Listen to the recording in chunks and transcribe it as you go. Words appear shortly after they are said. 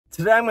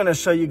Today I'm going to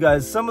show you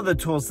guys some of the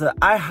tools that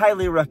I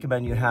highly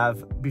recommend you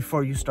have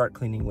before you start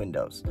cleaning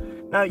windows.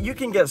 Now you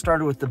can get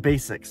started with the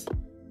basics.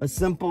 A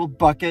simple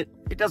bucket,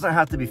 it doesn't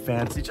have to be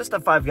fancy, just a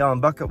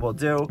 5-gallon bucket will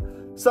do.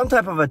 Some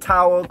type of a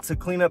towel to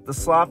clean up the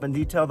slop and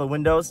detail the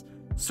windows.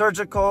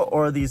 Surgical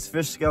or these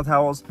fish scale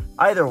towels,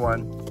 either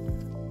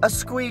one. A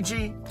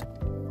squeegee,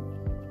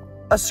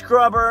 a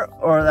scrubber,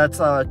 or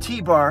that's a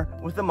T-bar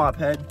with a mop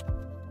head,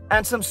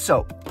 and some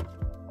soap,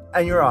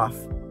 and you're off.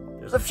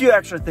 There's a few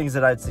extra things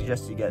that I'd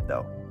suggest you get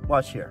though.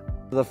 Watch here.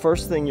 The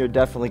first thing you're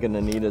definitely going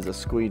to need is a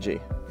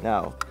squeegee.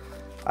 Now,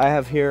 I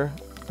have here,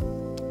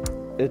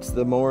 it's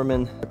the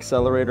Moerman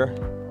accelerator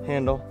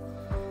handle,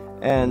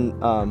 and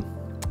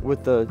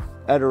with the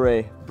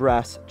Ettore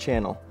brass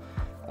channel.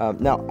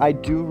 Now, I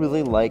do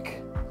really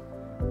like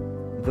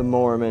the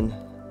Moerman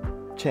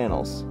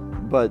channels,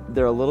 but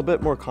they're a little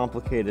bit more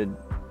complicated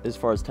as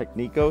far as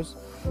technique goes.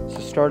 So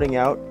starting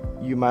out,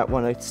 you might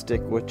want to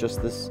stick with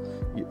just this.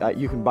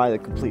 You can buy the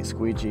complete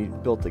squeegee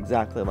built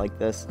exactly like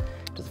this.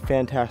 Does a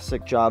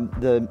fantastic job.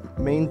 The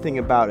main thing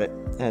about it,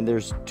 and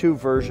there's two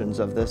versions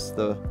of this,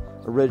 the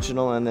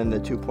original and then the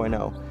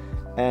 2.0,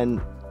 and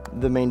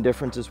the main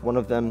difference is one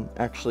of them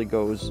actually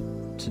goes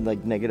to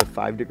like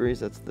 -5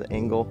 degrees. That's the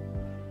angle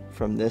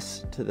from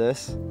this to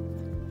this,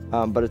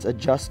 but it's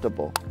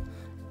adjustable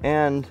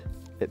and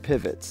it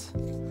pivots,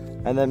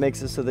 and that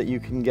makes it so that you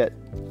can get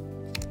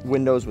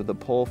windows with a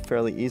pull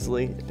fairly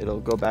easily.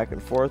 It'll go back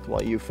and forth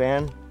while you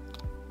fan,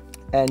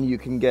 and you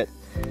can get,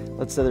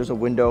 let's say there's a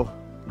window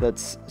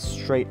that's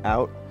straight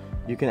out,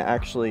 you can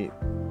actually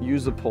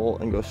use the pull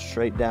and go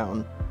straight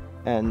down,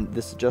 and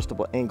this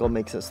adjustable angle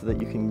makes it so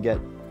that you can get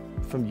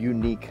from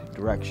unique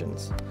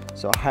directions.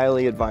 So I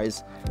highly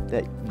advise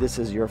that this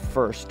is your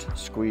first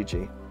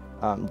squeegee.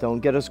 Don't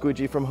get a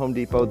squeegee from Home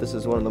Depot. This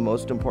is one of the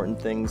most important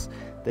things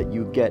that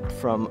you get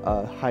from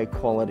a high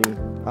quality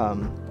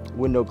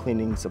window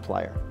cleaning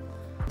supplier.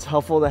 It's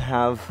helpful to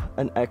have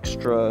an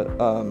extra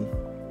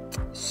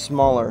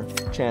smaller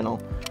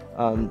channel.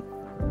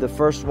 The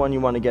first one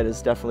you want to get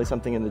is definitely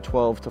something in the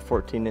 12 to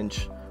 14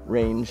 inch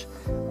range.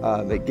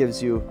 It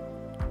gives you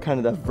kind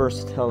of the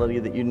versatility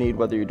that you need,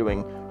 whether you're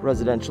doing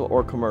residential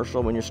or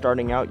commercial. When you're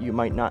starting out, you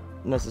might not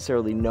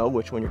necessarily know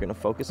which one you're going to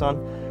focus on.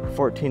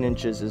 14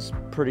 inches is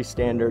pretty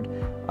standard.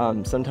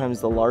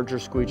 Sometimes the larger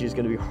squeegee is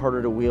going to be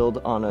harder to wield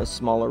on a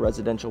smaller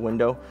residential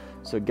window,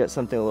 so get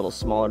something a little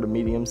smaller to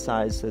medium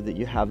size so that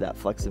you have that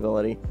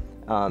flexibility.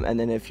 And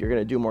then if you're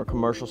going to do more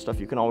commercial stuff,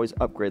 you can always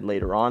upgrade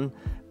later on,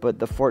 but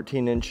the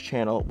 14-inch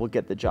channel will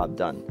get the job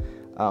done.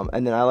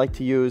 And then I like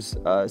to use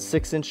a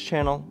 6-inch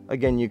channel.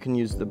 Again, you can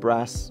use the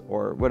brass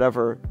or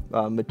whatever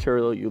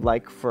material you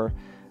like for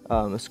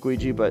a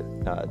squeegee, but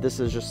this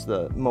is just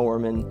the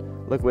Moerman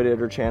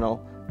liquidator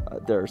channel.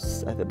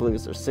 I believe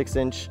it's their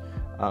 6-inch,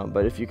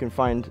 but if you can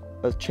find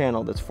a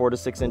channel that's 4 to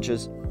 6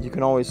 inches, you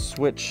can always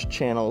switch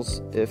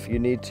channels if you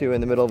need to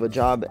in the middle of a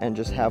job and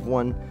just have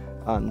one,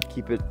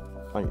 keep it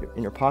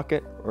in your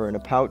pocket or in a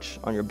pouch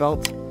on your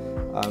belt.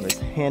 It's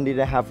handy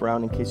to have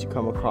around in case you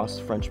come across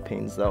French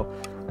panes though.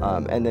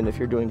 And then if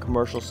you're doing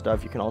commercial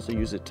stuff, you can also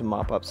use it to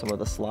mop up some of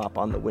the slop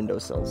on the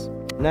windowsills.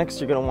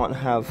 Next, you're going to want to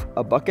have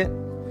a bucket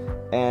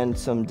and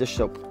some dish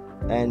soap.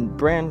 And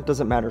brand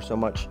doesn't matter so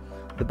much.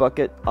 The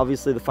bucket,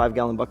 obviously the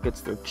 5-gallon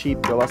buckets, they're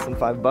cheap, they're less than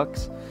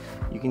 $5.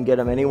 You can get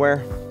them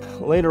anywhere.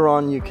 Later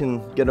on, you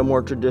can get a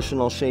more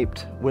traditional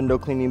shaped window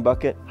cleaning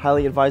bucket.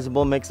 Highly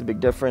advisable, makes a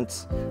big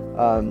difference.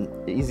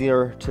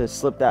 Easier to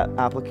slip that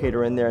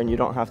applicator in there, and you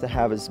don't have to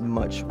have as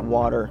much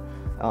water.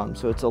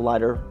 So it's a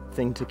lighter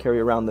thing to carry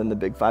around than the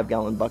big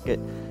 5-gallon bucket.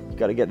 You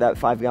got to get that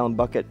 5-gallon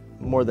bucket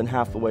more than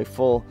half the way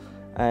full,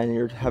 and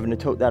you're having to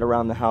tote that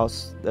around the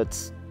house.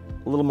 That's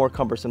a little more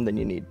cumbersome than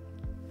you need.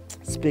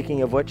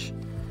 Speaking of which,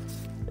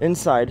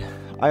 inside,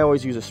 I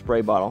always use a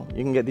spray bottle.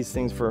 You can get these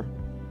things for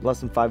less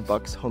than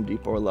 $5, Home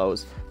Depot or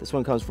Lowe's. This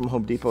one comes from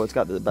Home Depot. It's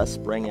got the best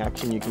spraying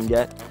action you can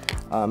get.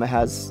 It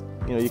has,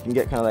 you can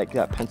get kind of like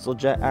that pencil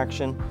jet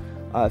action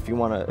if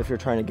you're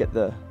trying to get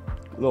the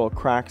little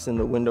cracks in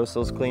the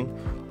windowsills clean,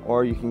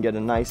 or you can get a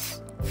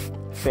nice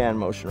fan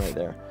motion right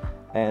there,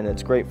 and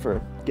it's great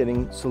for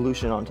getting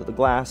solution onto the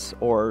glass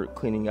or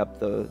cleaning up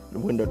the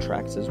window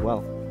tracks as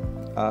well.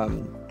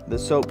 The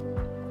soap,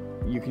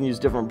 you can use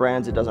different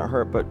brands, it doesn't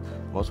hurt, but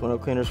most window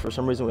cleaners, for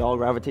some reason, we all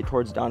gravitate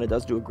towards Dawn. It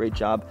does do a great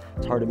job.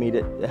 It's hard to meet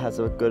it. It has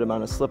a good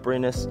amount of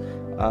slipperiness.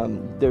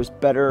 There's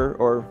better,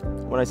 or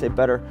when I say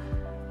better,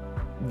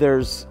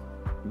 there's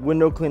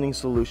window cleaning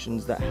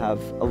solutions that have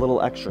a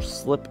little extra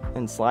slip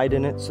and slide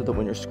in it, so that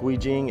when you're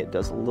squeegeeing, it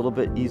does a little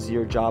bit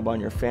easier job on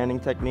your fanning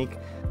technique.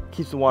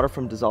 Keeps the water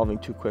from dissolving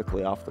too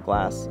quickly off the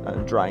glass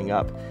and drying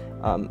up.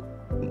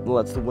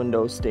 Lets the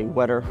window stay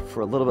wetter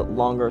for a little bit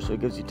longer, so it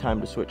gives you time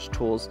to switch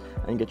tools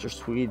and get your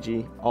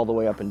squeegee all the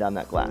way up and down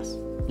that glass.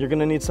 You're going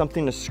to need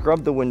something to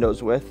scrub the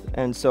windows with,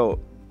 and so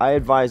I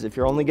advise, if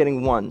you're only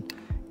getting one,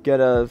 get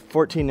a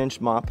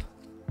 14-inch mop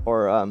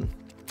or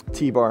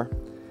T-bar,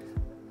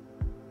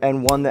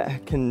 and one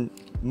that can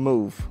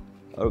move.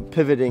 A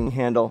pivoting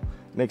handle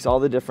makes all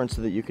the difference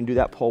so that you can do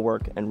that pull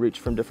work and reach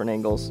from different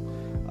angles.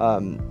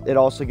 It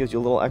also gives you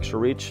a little extra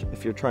reach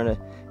if you're trying to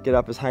get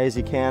up as high as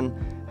you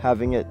can.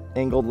 Having it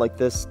angled like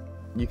this,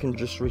 you can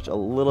just reach a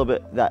little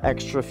bit. That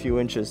extra few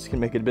inches can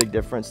make a big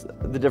difference.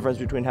 The difference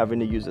between having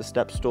to use a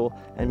step stool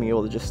and being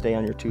able to just stay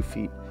on your 2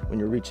 feet when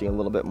you're reaching a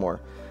little bit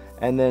more.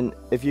 And then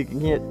if you can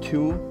get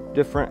 2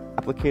 different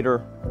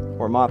applicator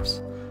or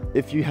mops,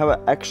 if you have an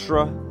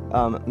extra,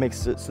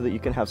 makes it so that you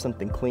can have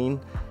something clean.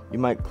 You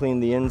might clean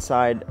the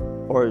inside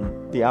or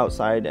the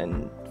outside,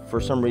 and for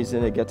some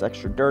reason it gets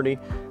extra dirty,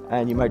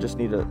 and you might just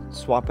need to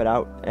swap it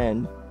out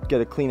and get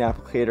a clean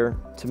applicator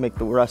to make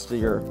the rest of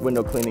your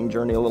window cleaning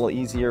journey a little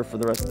easier for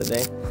the rest of the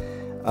day.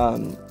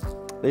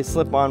 They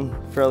slip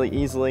on fairly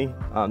easily.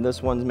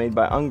 This one's made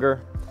by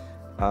Unger.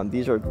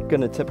 These are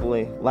going to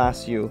typically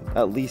last you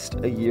at least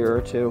a year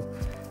or 2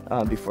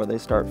 before they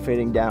start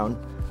fading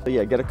down. But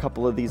yeah, get a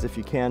couple of these if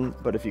you can,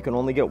 but if you can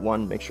only get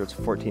one, make sure it's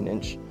a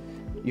 14-inch.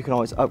 You can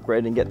always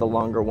upgrade and get the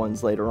longer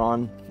ones later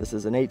on. This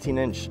is an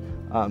 18-inch.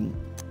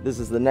 This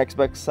is the next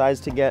best size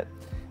to get.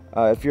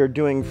 If you're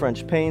doing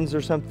French panes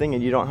or something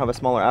and you don't have a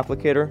smaller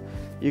applicator,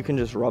 you can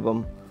just rub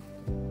them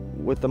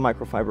with the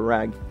microfiber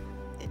rag.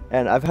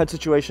 And I've had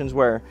situations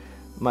where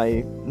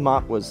my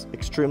mop was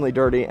extremely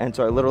dirty, and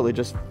so I literally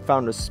just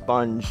found a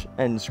sponge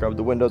and scrubbed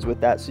the windows with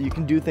that. So you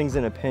can do things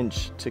in a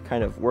pinch to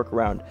kind of work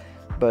around.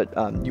 But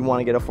you want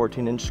to get a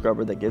 14-inch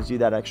scrubber that gives you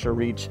that extra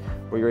reach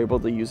where you're able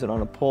to use it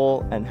on a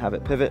pole and have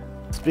it pivot.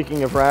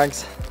 Speaking of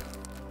rags,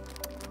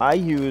 I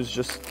use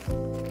just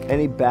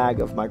any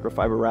bag of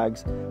microfiber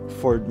rags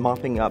for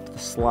mopping up the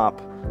slop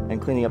and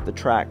cleaning up the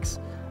tracks.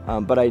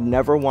 But I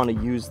never want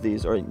to use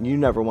these, or you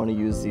never want to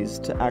use these,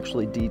 to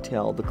actually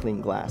detail the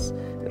clean glass.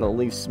 It'll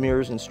leave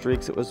smears and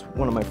streaks. It was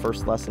one of my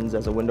first lessons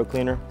as a window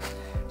cleaner.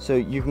 So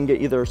you can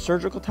get either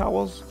surgical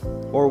towels,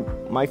 or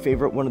my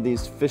favorite, one of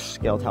these fish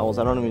scale towels.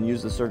 I don't even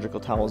use the surgical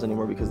towels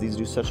anymore because these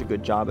do such a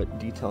good job at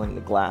detailing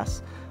the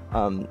glass.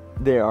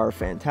 They are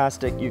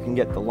fantastic. You can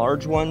get the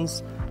large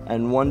ones,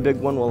 and one big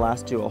one will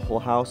last you a whole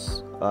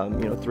house,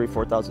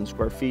 3,000-4,000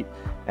 square feet,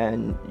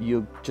 and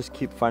you just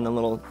keep finding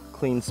little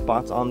clean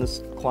spots on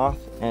this cloth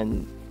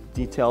and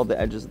detail the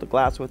edges of the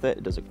glass with it.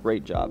 It does a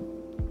great job.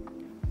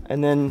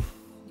 And then,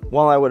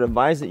 while I would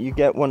advise that you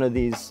get one of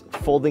these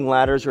folding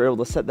ladders, you're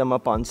able to set them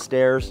up on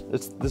stairs.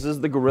 This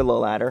is the Gorilla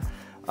ladder.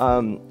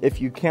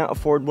 If you can't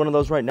afford one of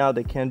those right now,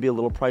 they can be a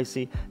little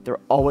pricey. They're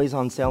always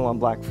on sale on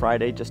Black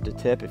Friday, just a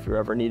tip if you're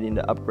ever needing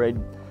to upgrade.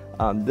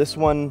 This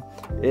one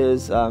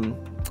is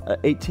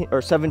 18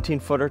 or 17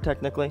 footer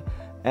technically,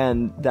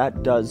 and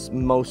that does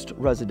most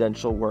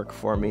residential work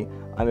for me.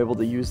 I'm able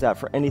to use that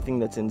for anything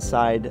that's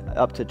inside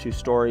up to 2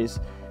 stories.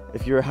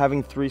 If you're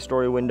having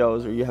 3-story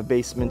windows or you have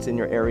basements in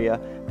your area,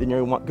 then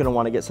you're going to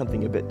want to get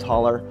something a bit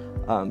taller,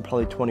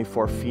 probably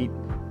 24 feet,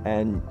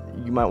 and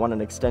you might want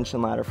an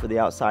extension ladder for the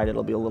outside.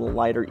 It'll be a little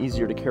lighter,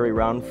 easier to carry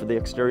around for the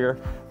exterior.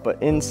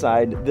 But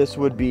inside, this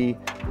would be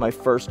my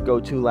first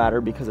go-to ladder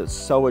because it's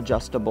so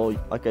adjustable.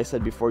 Like I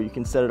said before, you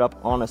can set it up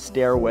on a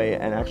stairway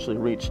and actually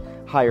reach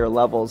higher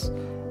levels.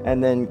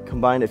 And then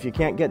combined, if you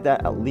can't get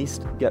that, at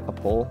least get a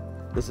pole.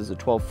 This is a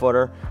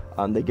 12-footer.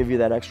 They give you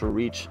that extra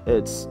reach.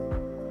 It's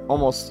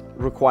almost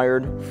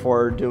required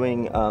for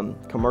doing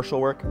commercial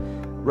work.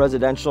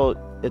 Residential,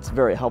 it's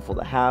very helpful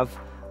to have.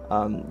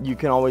 You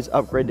can always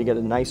upgrade to get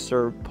a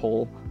nicer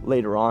pole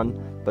later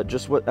on, but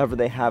just whatever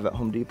they have at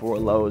Home Depot or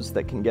Lowe's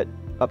that can get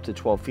up to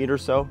 12 feet or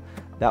so,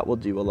 that will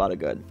do a lot of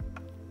good.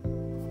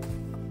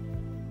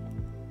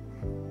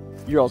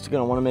 You're also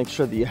going to want to make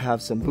sure that you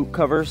have some boot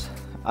covers.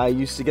 I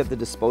used to get the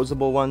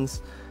disposable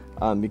ones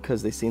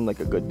because they seemed like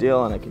a good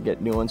deal and I could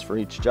get new ones for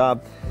each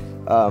job.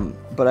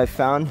 But I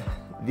found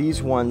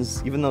these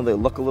ones, even though they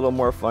look a little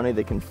more funny,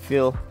 they can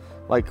feel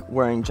like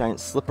wearing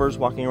giant slippers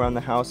walking around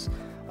the house.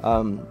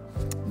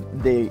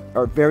 They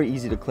are very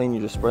easy to clean.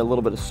 You just spray a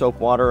little bit of soap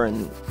water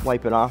and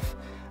wipe it off.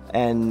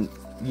 And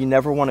you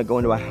never want to go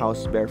into a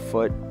house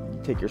barefoot.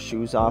 You take your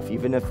shoes off,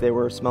 even if they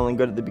were smelling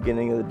good at the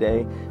beginning of the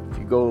day. If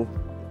you go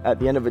at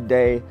the end of a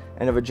day,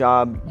 end of a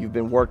job, you've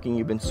been working,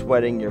 you've been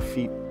sweating, your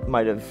feet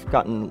might have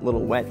gotten a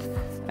little wet,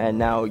 and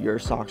now your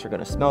socks are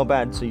going to smell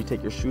bad, so you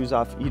take your shoes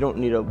off. You don't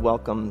need to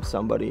welcome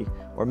somebody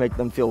or make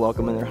them feel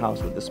welcome in their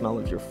house with the smell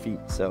of your feet.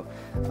 So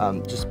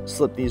just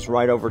slip these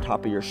right over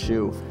top of your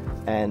shoe,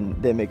 and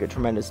they make a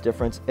tremendous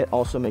difference. It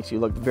also makes you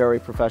look very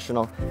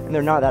professional, and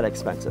they're not that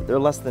expensive. They're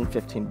less than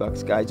 15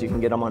 bucks, guys. You can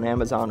get them on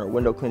Amazon or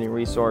Window Cleaning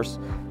Resource,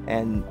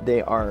 and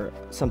they are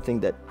something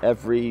that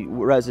every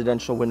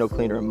residential window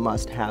cleaner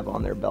must have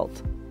on their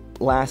belt.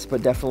 Last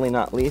but definitely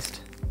not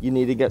least, you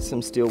need to get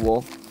some steel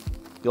wool.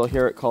 You'll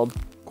hear it called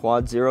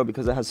Quad Zero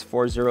because it has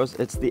 4 zeros.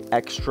 It's the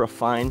extra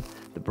fine.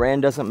 The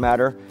brand doesn't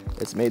matter.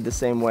 It's made the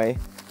same way,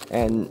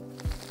 and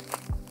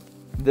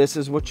this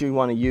is what you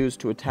want to use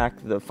to attack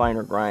the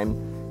finer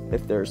grime.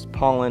 If there's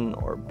pollen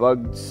or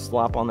bug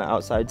slop on the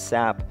outside,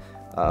 sap,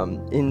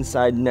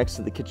 inside next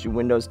to the kitchen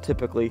windows,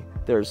 typically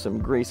there's some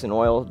grease and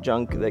oil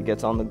junk that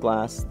gets on the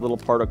glass, little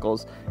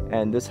particles,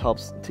 and this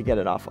helps to get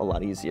it off a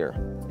lot easier.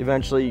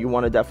 Eventually you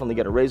want to definitely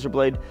get a razor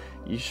blade.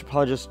 You should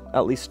probably just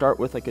at least start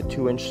with like a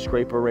 2-inch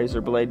scraper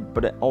razor blade,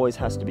 but it always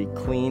has to be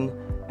clean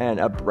and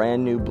a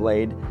brand new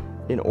blade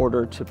in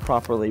order to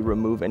properly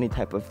remove any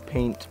type of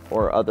paint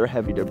or other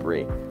heavy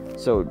debris.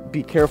 So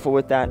be careful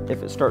with that.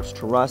 If it starts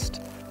to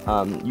rust,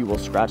 you will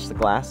scratch the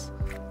glass,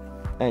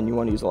 and you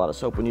want to use a lot of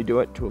soap when you do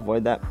it to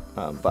avoid that.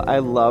 But I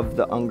love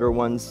the Unger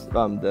ones,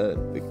 the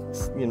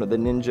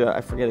Ninja, I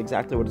forget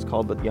exactly what it's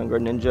called, but the Unger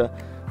Ninja,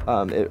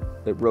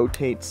 it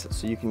rotates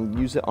so you can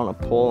use it on a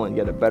pole and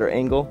get a better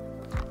angle.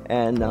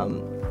 And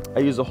I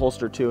use a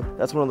holster too.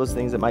 That's one of those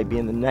things that might be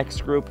in the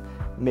next group.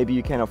 Maybe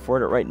you can't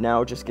afford it right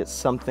now, just get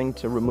something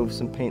to remove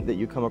some paint that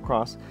you come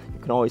across. You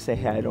can always say,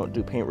 hey, I don't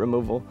do paint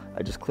removal,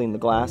 I just clean the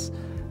glass.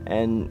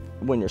 And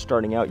when you're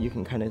starting out, you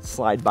can kind of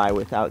slide by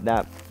without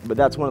that. But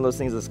that's one of those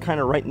things that's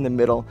kind of right in the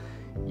middle.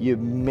 You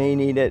may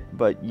need it,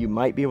 but you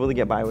might be able to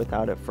get by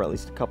without it for at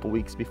least a couple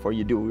weeks before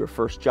you do your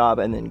first job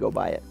and then go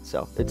buy it.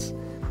 So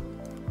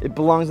it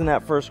belongs in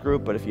that first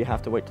group, but if you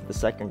have to wait to the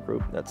second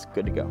group, that's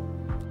good to go.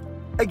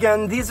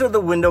 Again, these are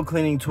the window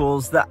cleaning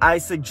tools that I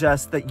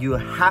suggest that you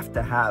have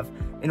to have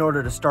in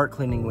order to start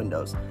cleaning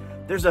windows.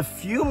 There's a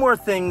few more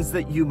things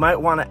that you might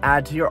want to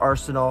add to your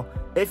arsenal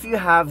if you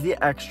have the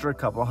extra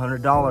couple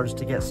 $100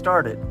 to get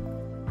started.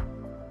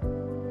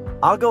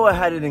 I'll go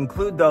ahead and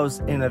include those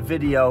in a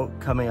video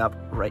coming up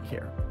right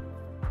here.